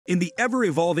In the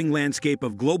ever-evolving landscape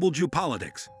of global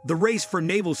geopolitics, the race for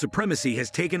naval supremacy has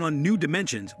taken on new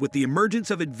dimensions with the emergence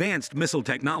of advanced missile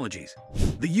technologies.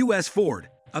 The U.S. Ford,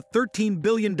 a $13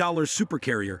 billion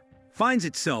supercarrier, finds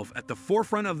itself at the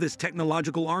forefront of this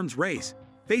technological arms race,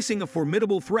 facing a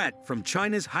formidable threat from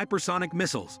China's hypersonic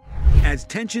missiles. As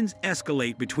tensions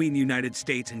escalate between the United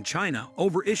States and China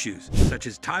over issues such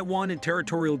as Taiwan and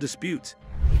territorial disputes,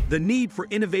 the need for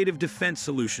innovative defense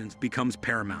solutions becomes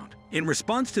paramount. In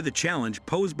response to the challenge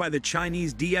posed by the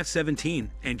Chinese DF-17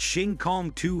 and Shing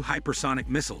hypersonic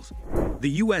missiles, the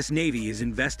U.S. Navy is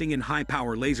investing in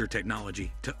high-power laser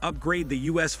technology to upgrade the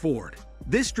U.S. Ford.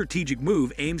 This strategic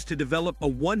move aims to develop a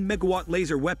 1-megawatt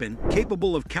laser weapon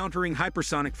capable of countering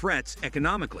hypersonic threats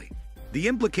economically. The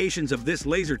implications of this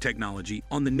laser technology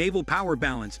on the naval power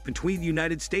balance between the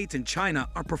United States and China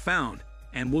are profound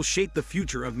and will shape the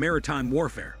future of maritime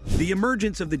warfare. The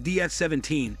emergence of the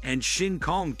DF-17 and Shing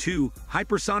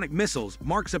hypersonic missiles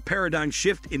marks a paradigm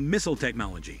shift in missile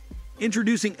technology,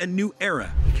 introducing a new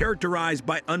era characterized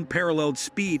by unparalleled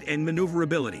speed and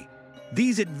maneuverability.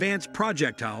 These advanced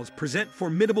projectiles present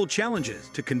formidable challenges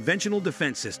to conventional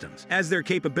defense systems, as their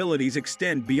capabilities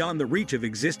extend beyond the reach of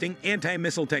existing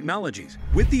anti-missile technologies.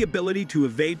 With the ability to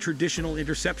evade traditional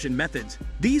interception methods,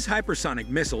 these hypersonic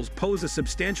missiles pose a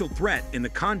substantial threat in the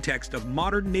context of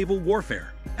modern naval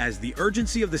warfare. As the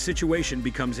urgency of the situation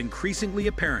becomes increasingly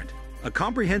apparent, a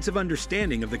comprehensive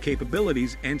understanding of the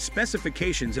capabilities and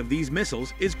specifications of these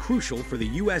missiles is crucial for the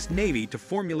U.S. Navy to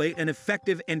formulate an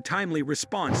effective and timely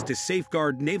response to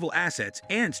safeguard naval assets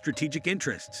and strategic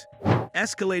interests.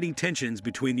 Escalating tensions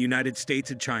between the United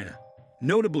States and China,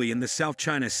 notably in the South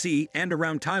China Sea and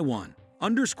around Taiwan,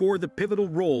 underscore the pivotal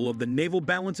role of the naval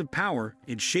balance of power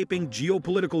in shaping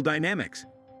geopolitical dynamics.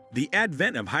 The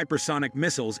advent of hypersonic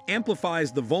missiles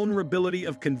amplifies the vulnerability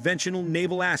of conventional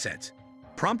naval assets,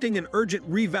 prompting an urgent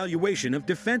reevaluation of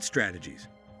defense strategies,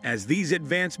 as these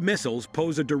advanced missiles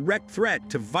pose a direct threat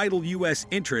to vital U.S.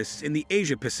 interests in the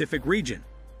Asia-Pacific region,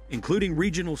 including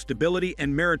regional stability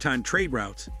and maritime trade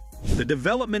routes. The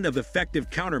development of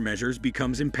effective countermeasures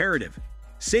becomes imperative.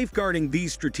 Safeguarding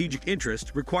these strategic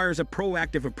interests requires a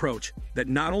proactive approach that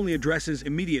not only addresses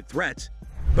immediate threats,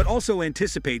 but also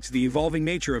anticipates the evolving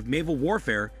nature of naval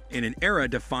warfare in an era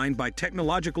defined by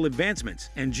technological advancements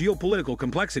and geopolitical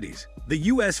complexities. The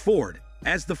U.S. Ford,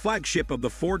 as the flagship of the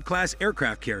Ford-class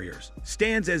aircraft carriers,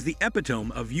 stands as the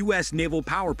epitome of U.S. naval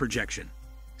power projection,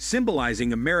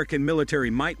 symbolizing American military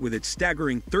might with its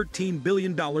staggering $13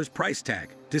 billion price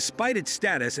tag. Despite its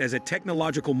status as a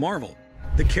technological marvel,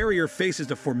 the carrier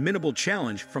faces a formidable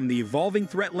challenge from the evolving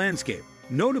threat landscape,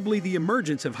 notably the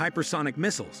emergence of hypersonic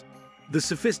missiles. The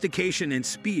sophistication and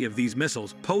speed of these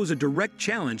missiles pose a direct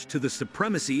challenge to the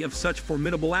supremacy of such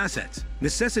formidable assets,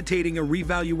 necessitating a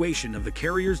revaluation of the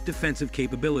carrier's defensive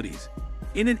capabilities.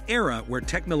 In an era where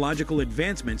technological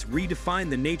advancements redefine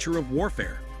the nature of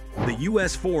warfare, the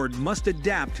U.S. Ford must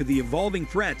adapt to the evolving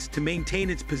threats to maintain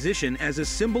its position as a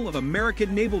symbol of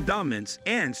American naval dominance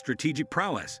and strategic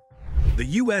prowess. The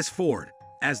U.S. Ford,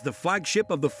 as the flagship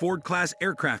of the Ford-class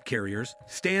aircraft carriers,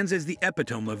 stands as the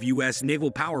epitome of U.S. naval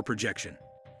power projection,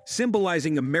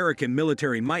 symbolizing American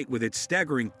military might with its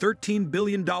staggering $13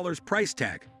 billion price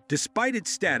tag. Despite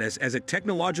its status as a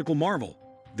technological marvel,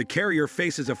 the carrier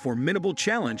faces a formidable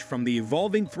challenge from the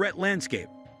evolving threat landscape,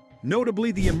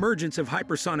 notably the emergence of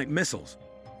hypersonic missiles.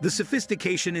 The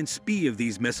sophistication and speed of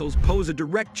these missiles pose a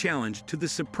direct challenge to the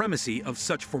supremacy of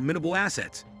such formidable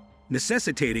assets,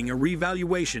 necessitating a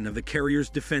reevaluation of the carrier's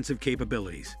defensive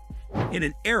capabilities. In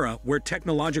an era where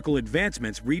technological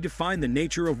advancements redefine the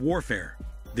nature of warfare,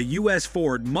 the U.S.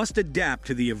 Ford must adapt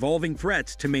to the evolving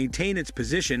threats to maintain its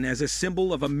position as a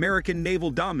symbol of American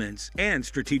naval dominance and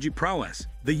strategic prowess.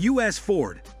 The U.S.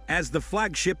 Ford, as the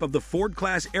flagship of the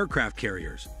Ford-class aircraft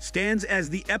carriers, stands as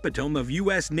the epitome of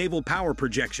U.S. naval power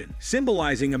projection,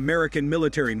 symbolizing American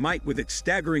military might with its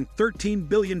staggering $13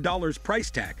 billion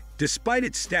price tag. Despite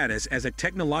its status as a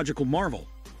technological marvel,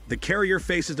 the carrier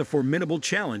faces a formidable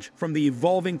challenge from the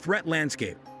evolving threat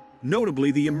landscape,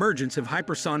 notably the emergence of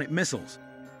hypersonic missiles.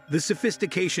 The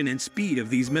sophistication and speed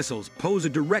of these missiles pose a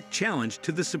direct challenge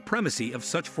to the supremacy of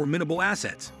such formidable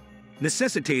assets,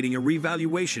 necessitating a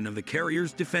reevaluation of the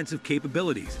carrier's defensive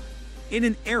capabilities. In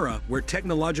an era where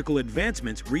technological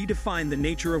advancements redefine the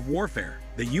nature of warfare,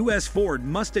 the U.S. Ford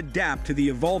must adapt to the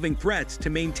evolving threats to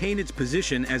maintain its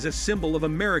position as a symbol of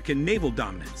American naval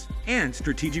dominance and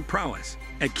strategic prowess.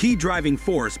 A key driving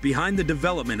force behind the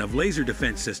development of laser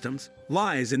defense systems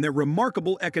lies in their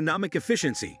remarkable economic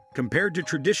efficiency compared to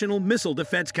traditional missile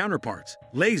defense counterparts.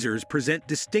 Lasers present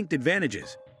distinct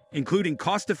advantages, including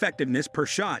cost-effectiveness per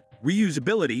shot,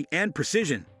 reusability, and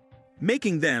precision.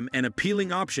 making them an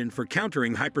appealing option for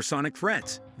countering hypersonic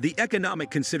threats. The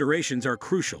economic considerations are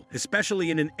crucial,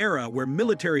 especially in an era where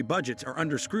military budgets are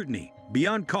under scrutiny.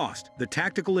 Beyond cost, the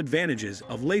tactical advantages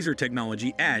of laser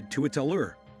technology add to its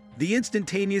allure. The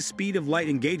instantaneous speed of light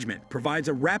engagement provides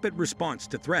a rapid response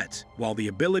to threats, while the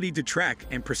ability to track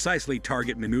and precisely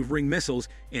target maneuvering missiles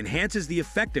enhances the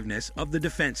effectiveness of the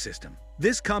defense system.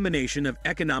 This combination of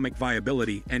economic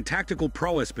viability and tactical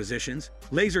prowess positions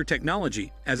laser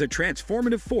technology as a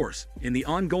transformative force in the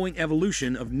ongoing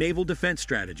evolution of naval defense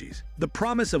strategies. The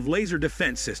promise of laser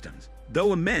defense systems,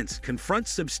 though immense,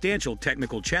 confronts substantial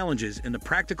technical challenges in the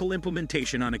practical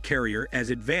implementation on a carrier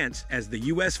as advanced as the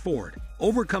U.S. Ford,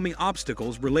 overcoming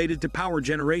obstacles related to power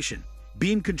generation,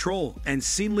 beam control, and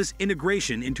seamless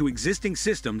integration into existing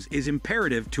systems is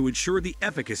imperative to ensure the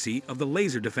efficacy of the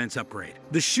laser defense upgrade.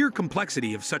 The sheer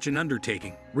complexity of such an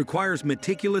undertaking requires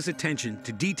meticulous attention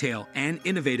to detail and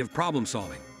innovative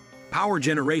problem-solving. Power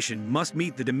generation must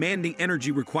meet the demanding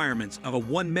energy requirements of a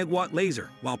 1-megawatt laser,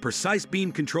 while precise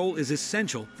beam control is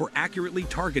essential for accurately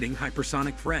targeting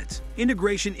hypersonic threats.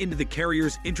 Integration into the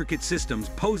carrier's intricate systems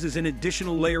poses an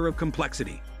additional layer of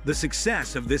complexity. The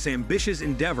success of this ambitious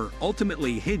endeavor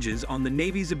ultimately hinges on the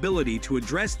Navy's ability to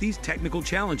address these technical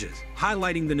challenges,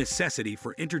 highlighting the necessity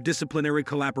for interdisciplinary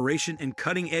collaboration and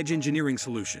cutting-edge engineering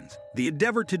solutions. The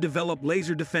endeavor to develop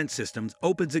laser defense systems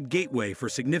opens a gateway for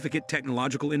significant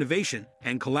technological innovation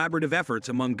and collaborative efforts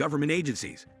among government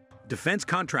agencies, defense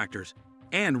contractors,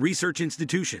 and research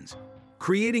institutions.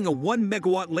 Creating a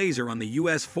 1-megawatt laser on the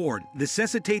U.S. Ford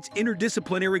necessitates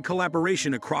interdisciplinary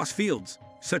collaboration across fields,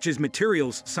 such as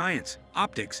materials, science,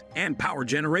 optics, and power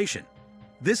generation.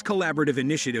 This collaborative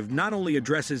initiative not only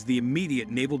addresses the immediate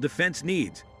naval defense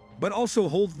needs, but also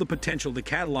holds the potential to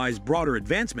catalyze broader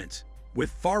advancements,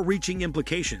 with far-reaching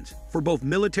implications for both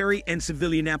military and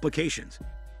civilian applications.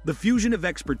 The fusion of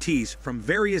expertise from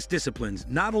various disciplines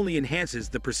not only enhances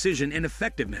the precision and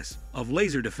effectiveness of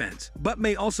laser defense, but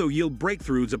may also yield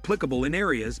breakthroughs applicable in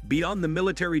areas beyond the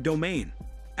military domain.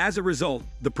 As a result,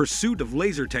 the pursuit of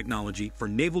laser technology for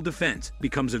naval defense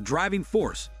becomes a driving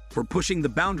force for pushing the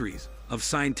boundaries of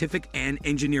scientific and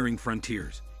engineering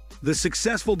frontiers. The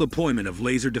successful deployment of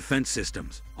laser defense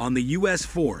systems on the U.S.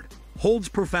 Ford holds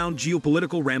profound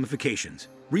geopolitical ramifications,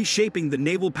 reshaping the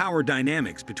naval power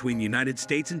dynamics between the United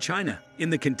States and China. In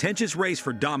the contentious race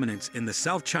for dominance in the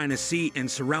South China Sea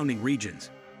and surrounding regions,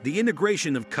 the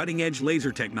integration of cutting-edge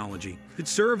laser technology could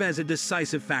serve as a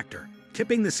decisive factor,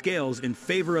 tipping the scales in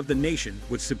favor of the nation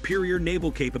with superior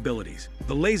naval capabilities.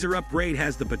 The laser upgrade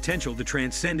has the potential to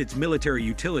transcend its military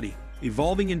utility,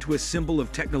 evolving into a symbol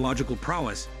of technological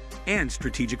prowess and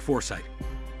strategic foresight.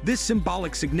 This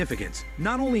symbolic significance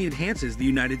not only enhances the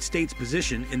United States'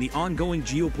 position in the ongoing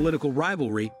geopolitical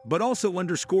rivalry, but also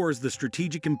underscores the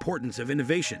strategic importance of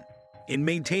innovation in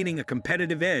maintaining a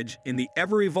competitive edge in the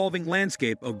ever-evolving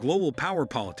landscape of global power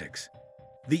politics.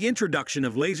 The introduction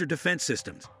of laser defense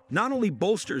systems not only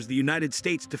bolsters the United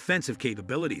States' defensive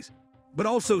capabilities, but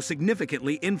also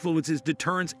significantly influences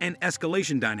deterrence and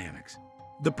escalation dynamics.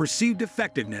 The perceived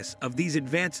effectiveness of these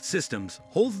advanced systems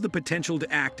holds the potential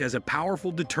to act as a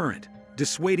powerful deterrent,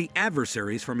 dissuading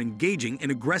adversaries from engaging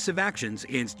in aggressive actions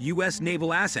against U.S.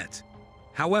 naval assets.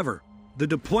 However, the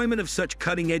deployment of such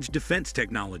cutting-edge defense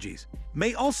technologies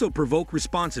may also provoke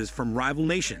responses from rival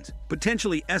nations,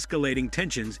 potentially escalating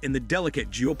tensions in the delicate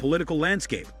geopolitical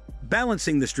landscape.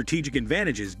 Balancing the strategic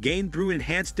advantages gained through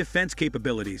enhanced defense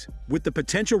capabilities with the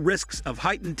potential risks of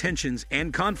heightened tensions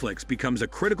and conflicts becomes a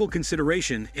critical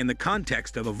consideration in the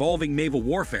context of evolving naval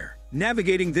warfare.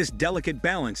 Navigating this delicate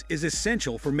balance is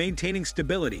essential for maintaining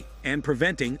stability and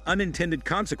preventing unintended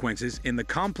consequences in the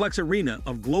complex arena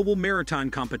of global maritime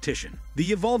competition.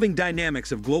 The evolving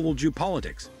dynamics of global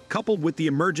geopolitics, coupled with the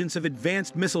emergence of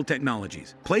advanced missile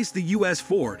technologies, place the U.S.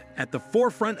 Ford at the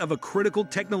forefront of a critical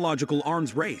technological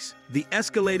arms race. The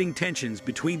escalating tensions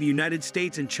between the United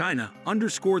States and China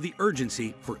underscore the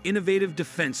urgency for innovative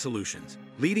defense solutions,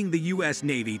 leading the U.S.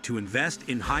 Navy to invest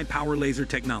in high-power laser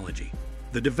technology.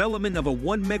 The development of a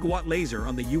 1-megawatt laser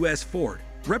on the U.S. Ford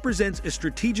represents a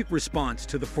strategic response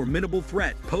to the formidable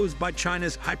threat posed by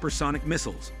China's hypersonic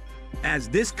missiles. As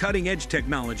this cutting-edge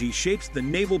technology shapes the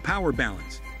naval power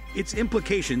balance, its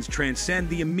implications transcend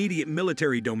the immediate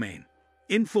military domain,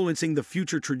 influencing the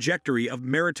future trajectory of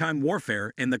maritime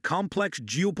warfare and the complex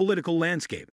geopolitical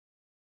landscape.